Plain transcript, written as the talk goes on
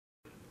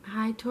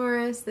Hi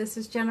Taurus, this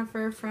is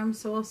Jennifer from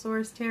Soul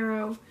Source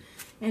Tarot,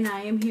 and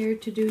I am here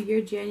to do your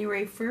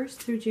January 1st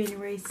through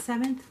January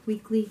 7th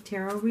weekly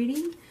tarot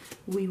reading.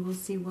 We will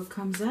see what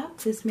comes up.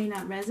 This may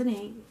not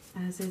resonate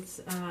as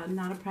it's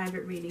not a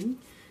private reading.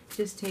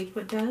 Just take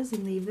what does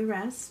and leave the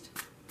rest.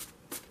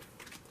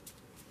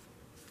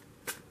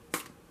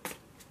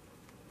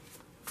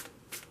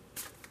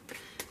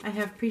 I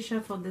have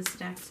pre-shuffled this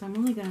deck, so I'm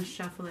only going to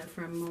shuffle it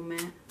for a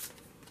moment.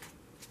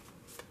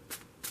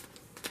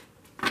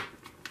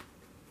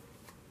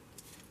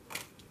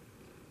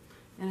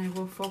 And I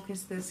will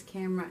focus this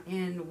camera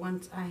in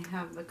once I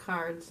have the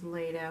cards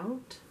laid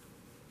out.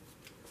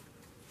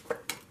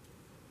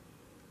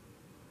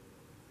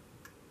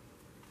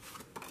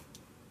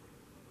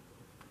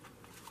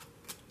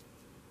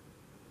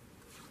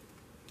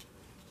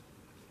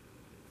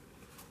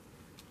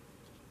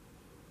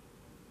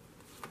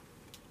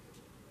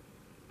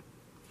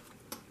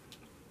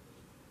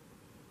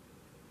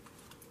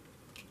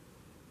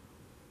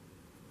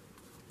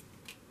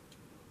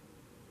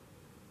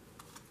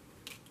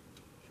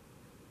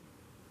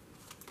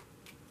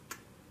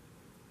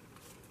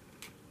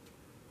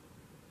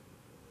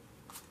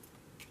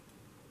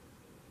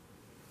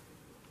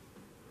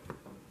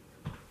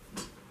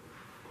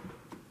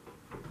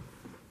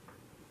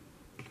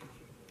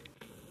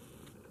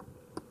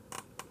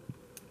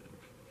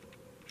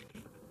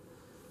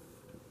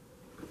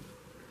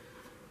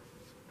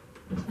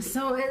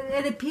 So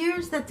it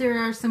appears that there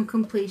are some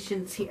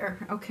completions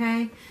here,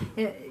 okay?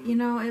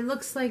 It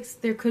looks like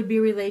there could be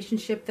a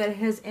relationship that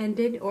has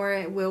ended or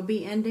it will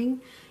be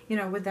ending. You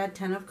know, with that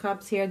Ten of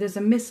Cups here, there's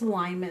a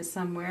misalignment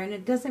somewhere, and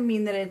it doesn't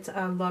mean that it's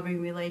a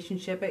loving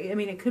relationship. I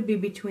mean, it could be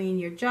between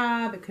your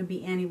job, it could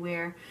be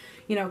anywhere,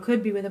 you know, it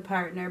could be with a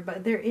partner,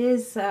 but there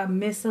is a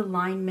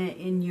misalignment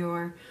in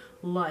your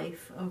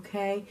life,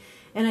 okay?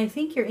 And I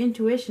think your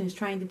intuition is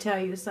trying to tell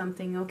you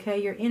something,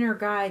 okay? Your inner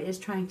guide is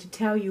trying to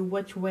tell you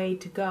which way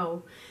to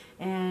go.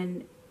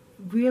 And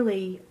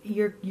really,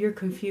 you're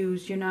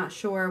confused. You're not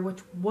sure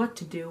what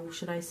to do.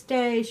 Should I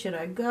stay? Should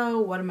I go?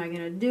 What am I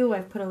going to do?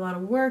 I've put a lot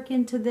of work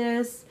into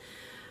this.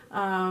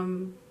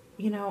 You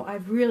know,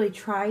 I've really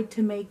tried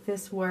to make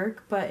this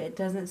work, but it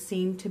doesn't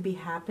seem to be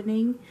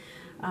happening.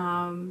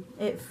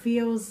 It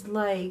feels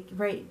like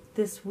right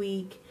this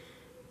week,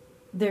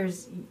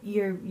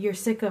 you're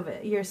sick of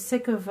it. You're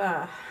sick of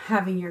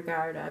having your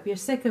guard up. You're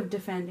sick of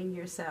defending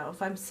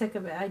yourself. I'm sick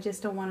of it. I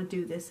just don't want to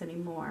do this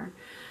anymore.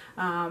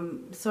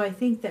 So I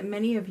think that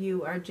many of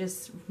you are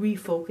just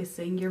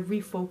refocusing. You're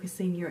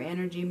refocusing your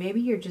energy.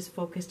 Maybe you're just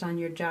focused on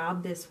your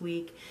job this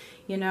week,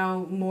 you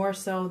know, more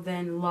so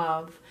than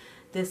love.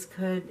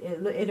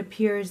 It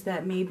appears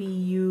that maybe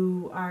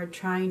you are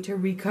trying to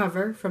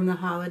recover from the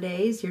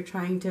holidays. You're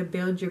trying to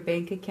build your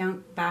bank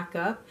account back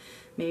up.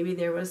 Maybe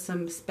there was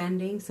some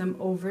spending, some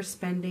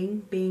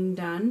overspending being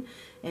done,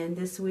 and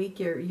this week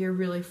you're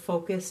really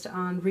focused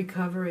on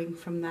recovering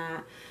from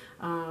that.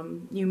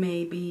 You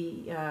may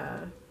be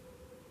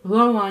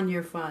low on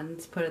your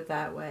funds, put it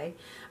that way,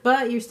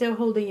 but you're still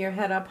holding your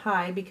head up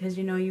high because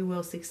you know you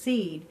will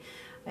succeed.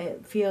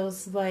 It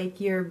feels like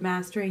you're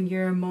mastering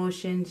your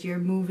emotions, you're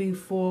moving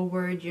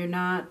forward, you're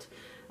not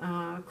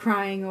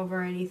crying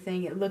over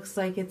anything. It looks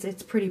like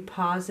it's pretty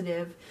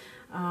positive.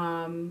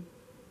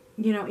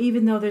 You know,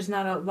 even though there's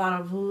not a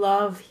lot of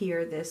love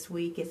here this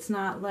week, it's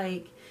not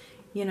like,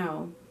 you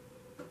know,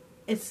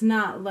 it's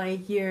not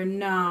like you're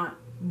not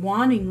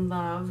wanting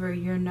love or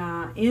you're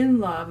not in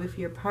love if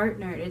you're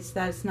partnered.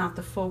 That's not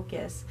the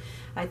focus.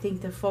 I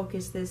think the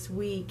focus this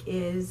week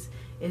is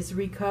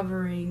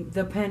recovering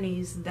the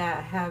pennies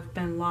that have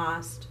been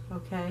lost,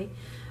 okay?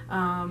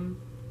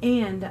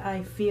 And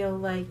I feel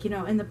like, you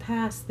know, in the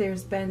past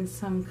there's been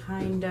some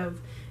kind of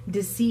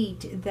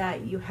deceit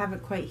that you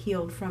haven't quite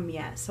healed from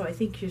yet. So I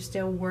think you're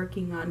still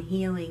working on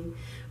healing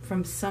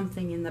from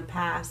something in the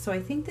past. So I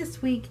think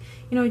this week,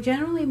 you know,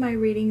 generally my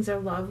readings are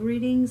love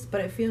readings,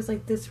 but it feels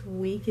like this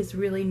week is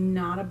really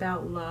not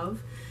about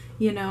love.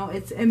 You know,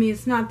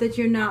 it's not that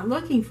you're not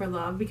looking for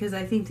love, because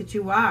I think that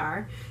you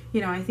are. You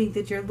know, I think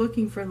that you're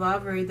looking for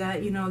love, or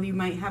that, you know, you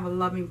might have a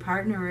loving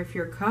partner if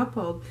you're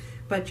coupled,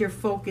 but your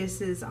focus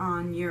is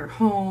on your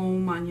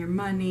home, on your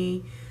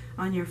money,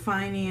 on your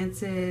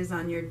finances,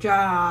 on your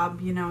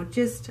job, you know,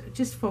 just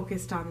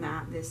focused on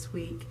that this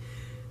week.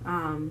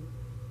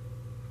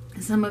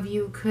 Some of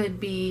you could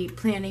be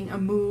planning a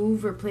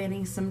move or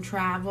planning some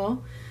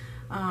travel.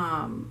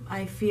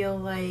 I feel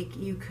like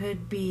you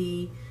could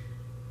be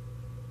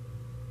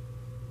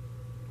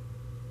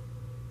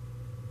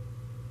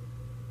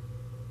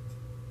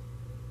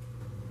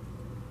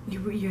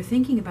you're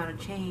thinking about a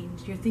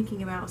change. You're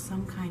thinking about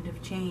some kind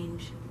of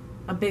change,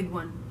 a big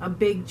one, a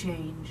big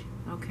change,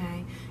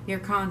 okay? You're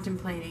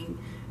contemplating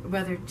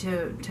whether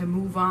to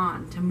move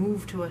on, to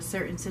move to a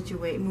certain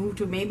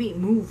situation, maybe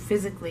move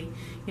physically.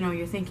 You know,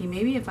 you're thinking,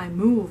 maybe if I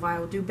move, I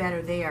will do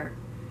better there.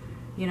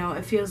 You know,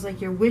 it feels like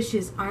your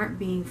wishes aren't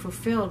being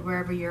fulfilled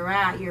wherever you're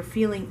at. You're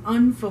feeling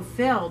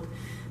unfulfilled.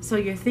 So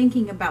you're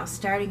thinking about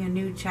starting a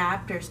new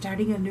chapter,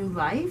 starting a new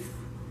life.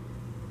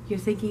 You're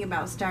thinking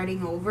about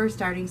starting over,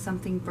 starting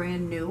something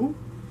brand new,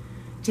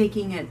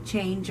 taking a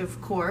change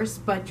of course,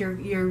 but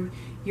you're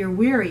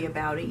weary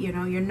about it. You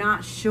know, you're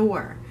not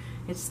sure.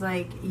 It's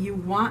like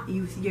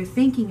you're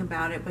thinking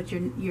about it, but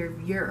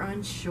you're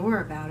unsure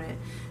about it.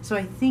 So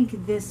I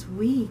think this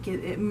week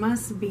it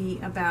must be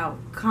about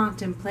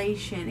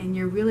contemplation, and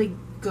you're really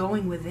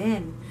going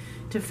within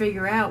to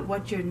figure out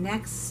what your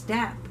next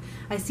step.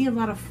 I see a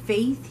lot of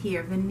faith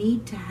here, the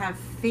need to have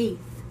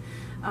faith,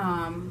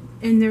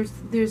 and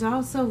there's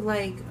also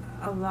like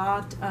a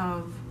lot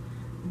of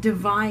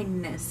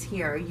divineness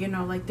here. You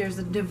know, like there's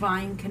a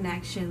divine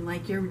connection.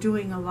 Like you're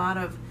doing a lot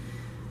of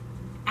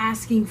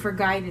asking for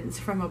guidance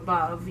from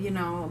above, you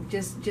know,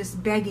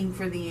 just begging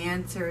for the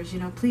answers. You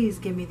know, please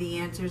give me the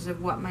answers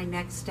of what my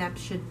next step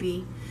should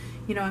be.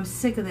 You know, I'm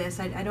sick of this.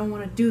 I don't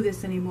want to do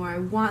this anymore. I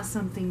want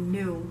something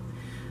new.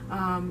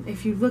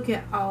 If you look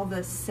at all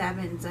the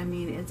sevens, I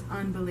mean, it's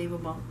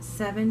unbelievable.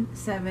 7,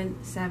 7,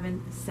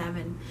 7,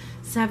 7.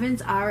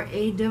 Sevens are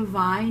a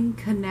divine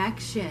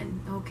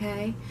connection,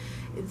 okay?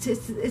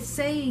 It's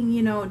saying,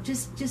 you know,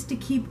 just to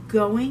keep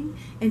going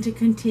and to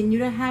continue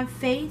to have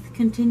faith,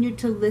 continue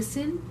to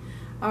listen,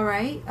 all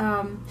right?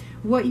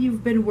 What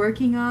you've been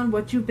working on,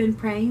 what you've been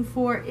praying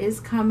for is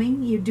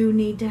coming. You do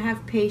need to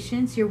have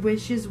patience. Your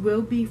wishes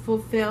will be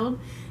fulfilled.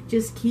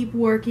 Just keep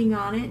working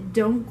on it.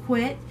 Don't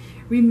quit.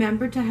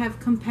 Remember to have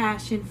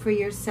compassion for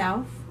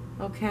yourself,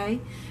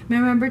 okay?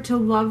 Remember to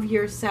love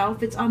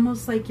yourself. It's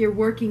almost like you're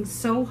working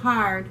so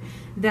hard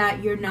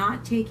that you're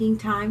not taking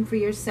time for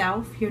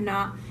yourself. You're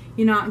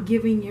not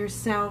giving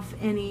yourself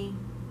any,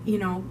 you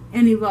know,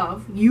 any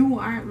love. You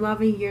aren't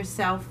loving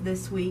yourself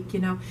this week, you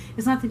know.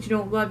 It's not that you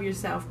don't love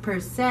yourself per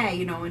se,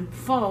 you know, in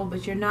full,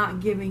 but you're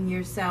not giving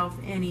yourself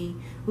any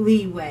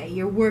leeway.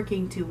 You're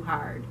working too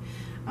hard,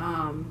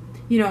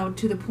 you know,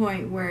 to the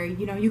point where,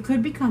 you know, you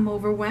could become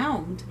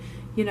overwhelmed,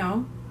 you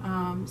know.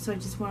 So I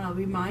just want to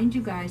remind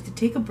you guys to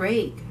take a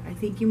break. I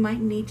think you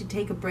might need to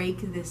take a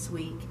break this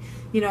week.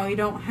 You know, you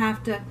don't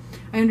have to,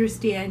 I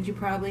understand you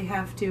probably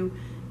have to,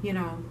 you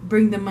know,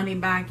 bring the money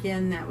back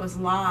in that was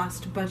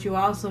lost, but you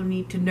also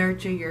need to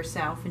nurture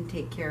yourself and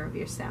take care of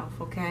yourself,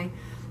 okay?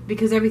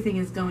 Because everything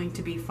is going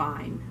to be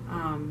fine.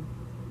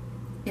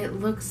 It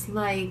looks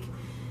like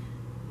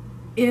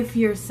if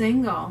you're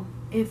single,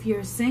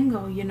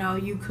 you know,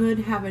 you could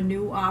have a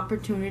new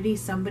opportunity.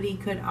 Somebody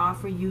could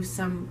offer you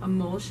some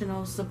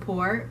emotional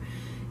support,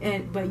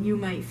 but you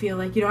might feel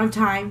like you don't have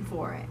time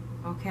for it.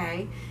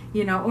 Okay,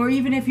 you know, or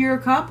even if you're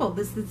a couple,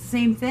 this is the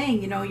same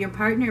thing. You know, your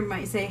partner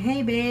might say,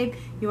 hey babe,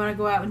 you want to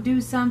go out and do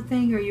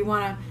something, or you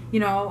want to, you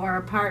know, or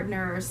a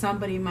partner or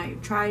somebody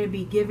might try to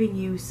be giving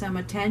you some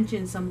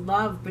attention, some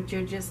love, but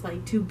you're just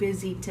like too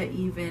busy to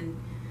even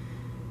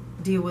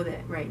deal with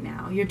it right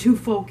now. You're too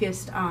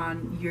focused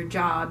on your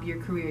job,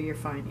 your career, your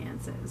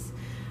finances.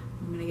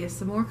 I'm going to get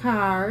some more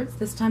cards.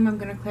 This time I'm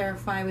going to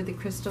clarify with the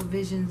Crystal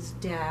Visions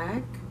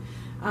deck.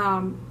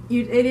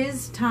 It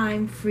is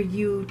time for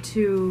you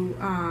to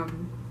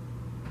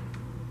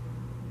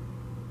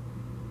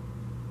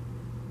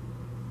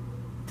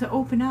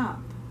open up.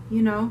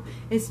 You know,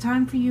 it's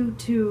time for you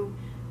to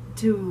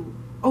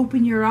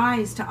open your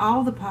eyes to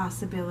all the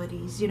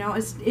possibilities. You know,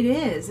 it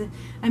is.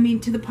 I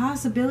mean, to the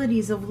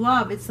possibilities of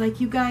love. It's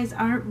like you guys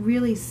aren't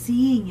really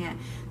seeing it.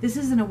 This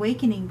is an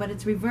awakening, but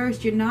it's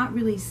reversed. You're not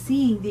really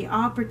seeing the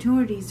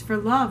opportunities for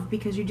love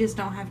because you just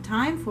don't have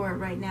time for it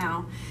right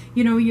now.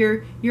 You know,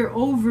 you're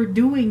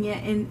overdoing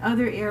it in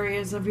other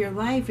areas of your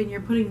life, and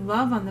you're putting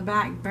love on the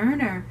back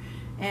burner.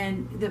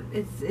 And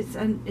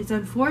it's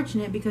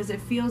unfortunate because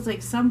it feels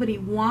like somebody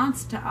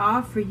wants to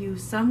offer you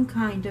some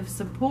kind of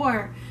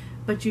support,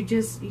 but you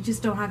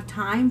just don't have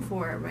time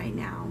for it right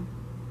now.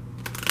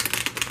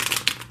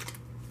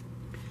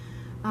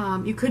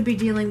 You could be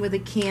dealing with a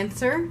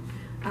Cancer.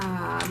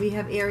 We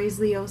have Aries,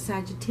 Leo,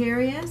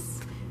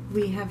 Sagittarius.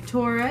 We have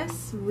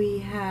Taurus. We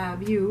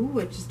have you,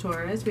 which is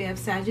Taurus. We have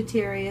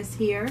Sagittarius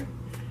here.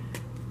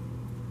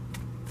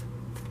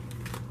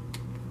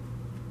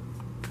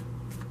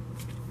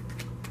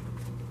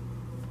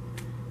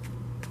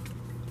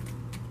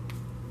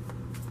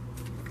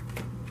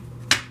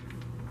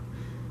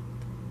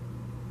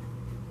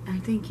 I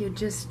think you're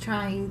just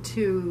trying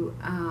to,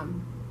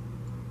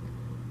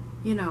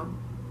 you know,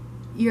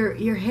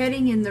 you're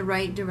heading in the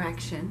right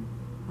direction,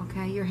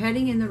 okay? You're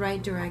heading in the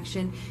right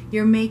direction.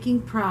 You're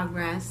making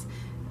progress,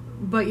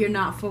 but you're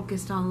not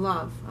focused on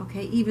love,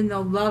 okay? Even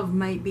though love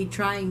might be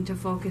trying to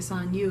focus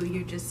on you,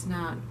 you're just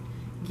not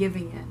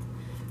giving it.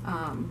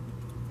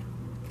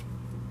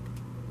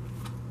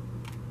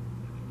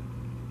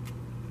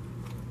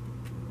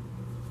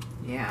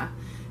 Yeah.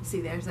 See,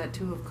 there's that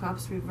Two of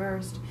Cups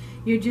reversed.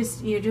 You're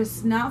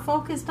just not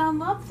focused on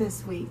love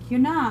this week.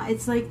 You're not.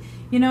 It's like,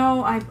 you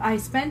know, I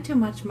spent too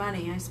much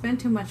money. I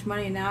spent too much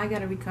money, and now I got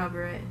to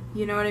recover it.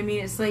 You know what I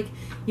mean? It's like,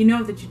 you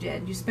know that you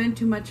did. You spent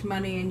too much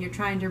money, and you're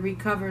trying to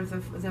recover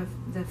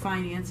the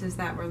finances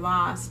that were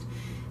lost.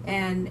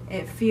 And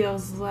it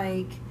feels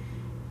like,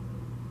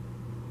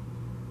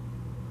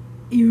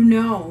 you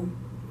know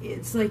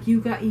it's like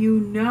you're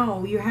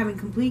having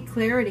complete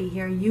clarity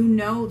here. You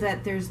know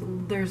that there's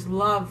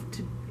love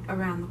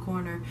around the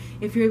corner.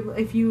 If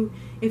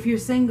you're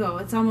single,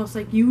 it's almost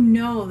like you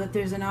know that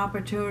there's an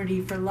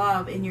opportunity for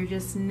love, and you're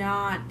just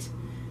not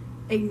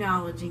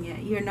acknowledging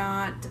it. You're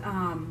not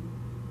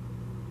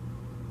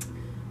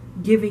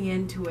giving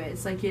into it.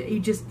 It's like you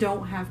just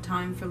don't have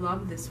time for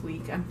love this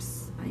week. I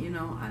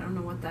don't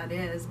know what that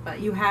is, but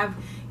you have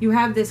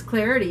this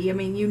clarity. I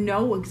mean, you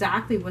know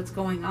exactly what's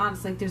going on.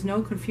 It's like there's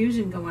no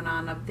confusion going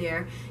on up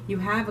there. You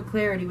have a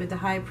clarity with the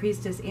High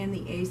Priestess and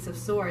the Ace of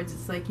Swords.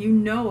 It's like you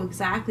know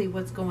exactly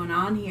what's going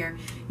on here.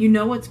 You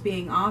know what's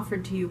being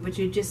offered to you, but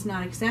you're just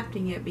not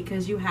accepting it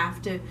because you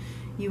have to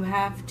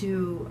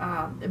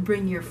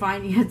bring your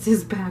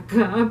finances back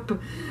up.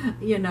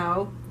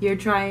 You're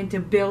trying to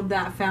build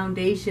that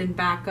foundation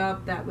back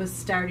up that was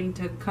starting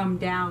to come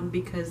down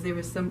because there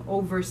was some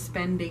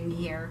overspending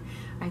here.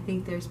 I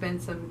think there's been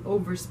some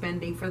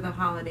overspending for the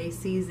holiday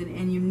season,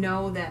 and you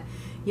know that,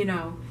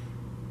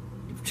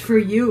 for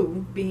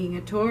you being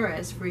a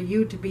Taurus, for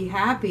you to be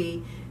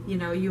happy,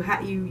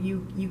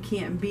 you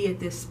can't be at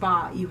this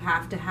spot. You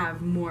have to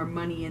have more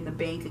money in the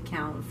bank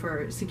account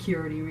for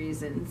security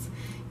reasons.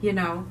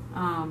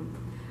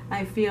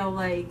 I feel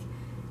like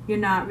you're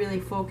not really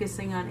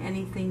focusing on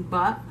anything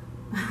but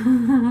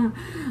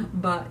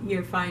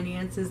your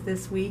finances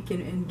this week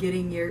and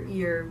getting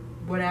your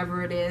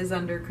whatever it is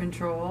under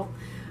control.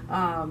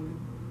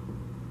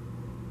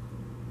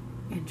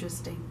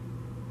 Interesting.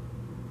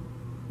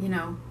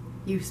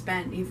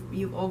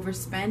 You've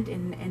overspent,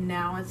 and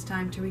now it's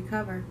time to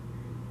recover.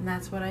 And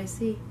that's what I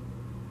see.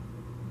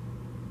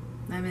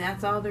 I mean,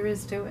 that's all there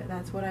is to it.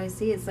 That's what I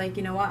see. It's like,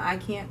 I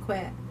can't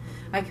quit.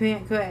 I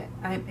can't quit.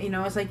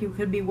 It's like you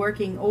could be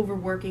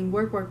overworking,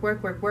 work.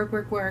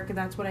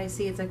 That's what I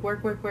see. It's like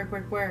work.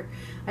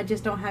 I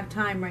just don't have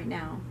time right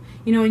now.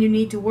 And you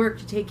need to work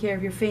to take care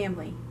of your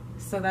family.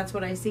 So that's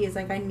what I see. It's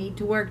like I need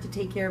to work to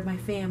take care of my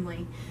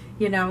family.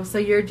 So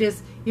you're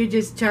just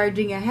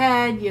charging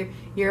ahead.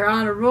 You're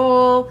on a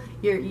roll.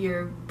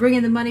 You're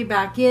bringing the money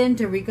back in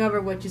to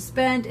recover what you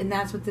spent, and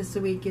that's what this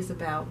week is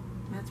about.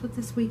 That's what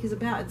this week is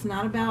about. It's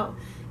not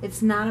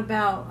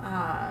about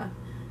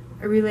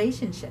a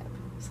relationship.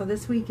 So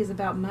this week is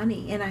about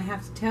money, and I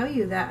have to tell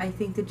you that I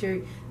think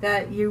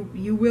that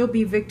you will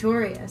be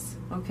victorious,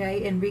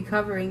 okay, in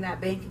recovering that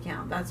bank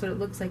account. That's what it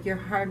looks like. Your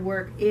hard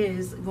work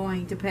is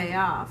going to pay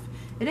off.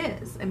 It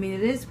is. I mean,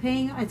 it is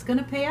paying. It's going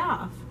to pay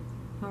off.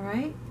 All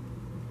right.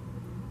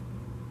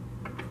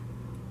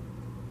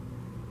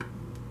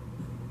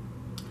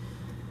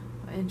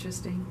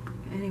 Interesting.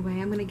 Anyway,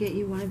 I'm going to get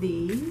you one of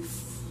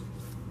these.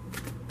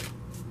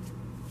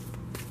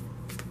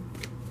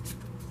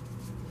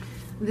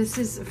 This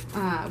is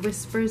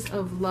Whispers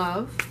of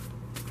Love.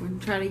 We're going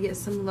to try to get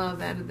some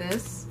love out of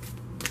this.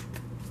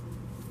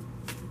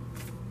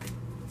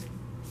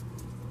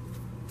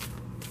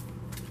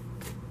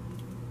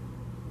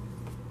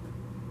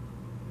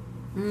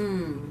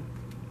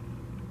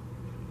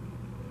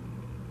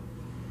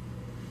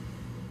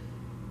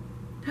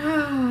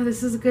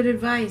 This is good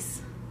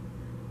advice.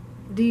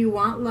 Do you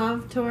want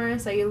love,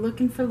 Taurus? Are you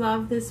looking for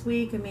love this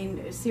week? I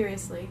mean,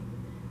 seriously.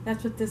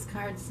 That's what this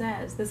card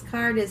says. This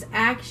card is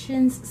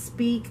actions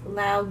speak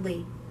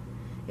loudly.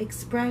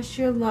 Express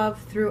your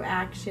love through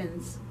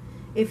actions.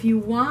 If you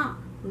want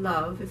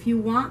love, if you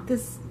want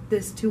this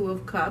Two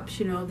of Cups,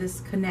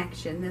 this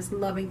connection, this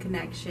loving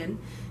connection,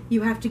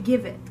 you have to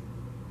give it.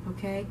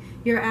 Okay?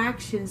 Your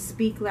actions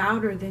speak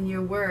louder than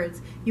your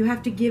words. You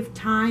have to give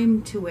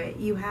time to it.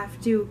 You have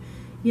to,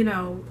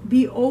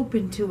 be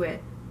open to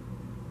it.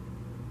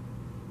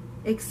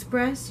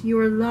 Express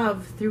your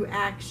love through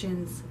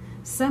actions.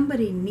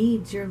 Somebody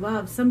needs your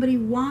love. Somebody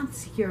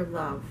wants your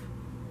love.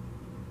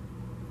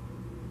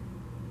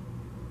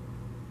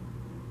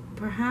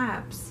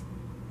 Perhaps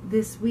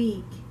this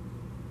week,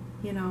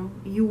 you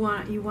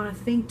want to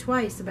think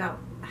twice about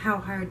how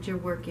hard you're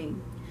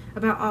working,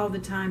 about all the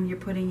time you're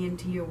putting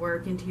into your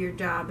work, into your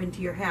job,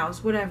 into your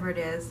house, whatever it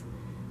is.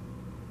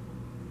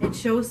 And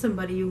show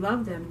somebody you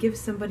love them. Give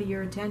somebody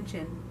your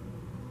attention.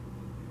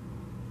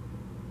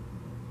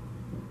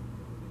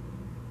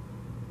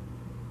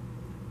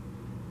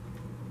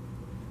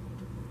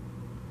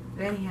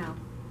 Anyhow,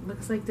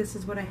 looks like this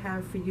is what I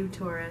have for you,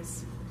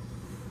 Taurus,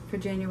 for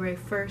January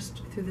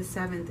 1st through the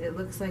 7th. It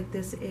looks like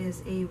this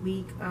is a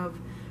week of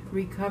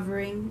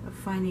recovering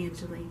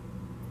financially,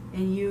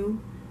 and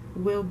you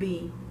will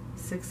be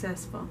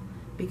successful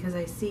because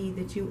I see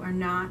that you are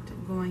not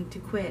going to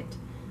quit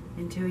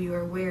until you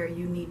are where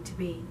you need to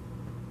be.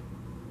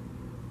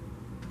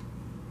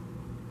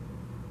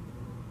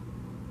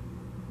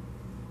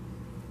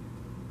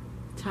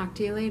 Talk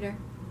to you later.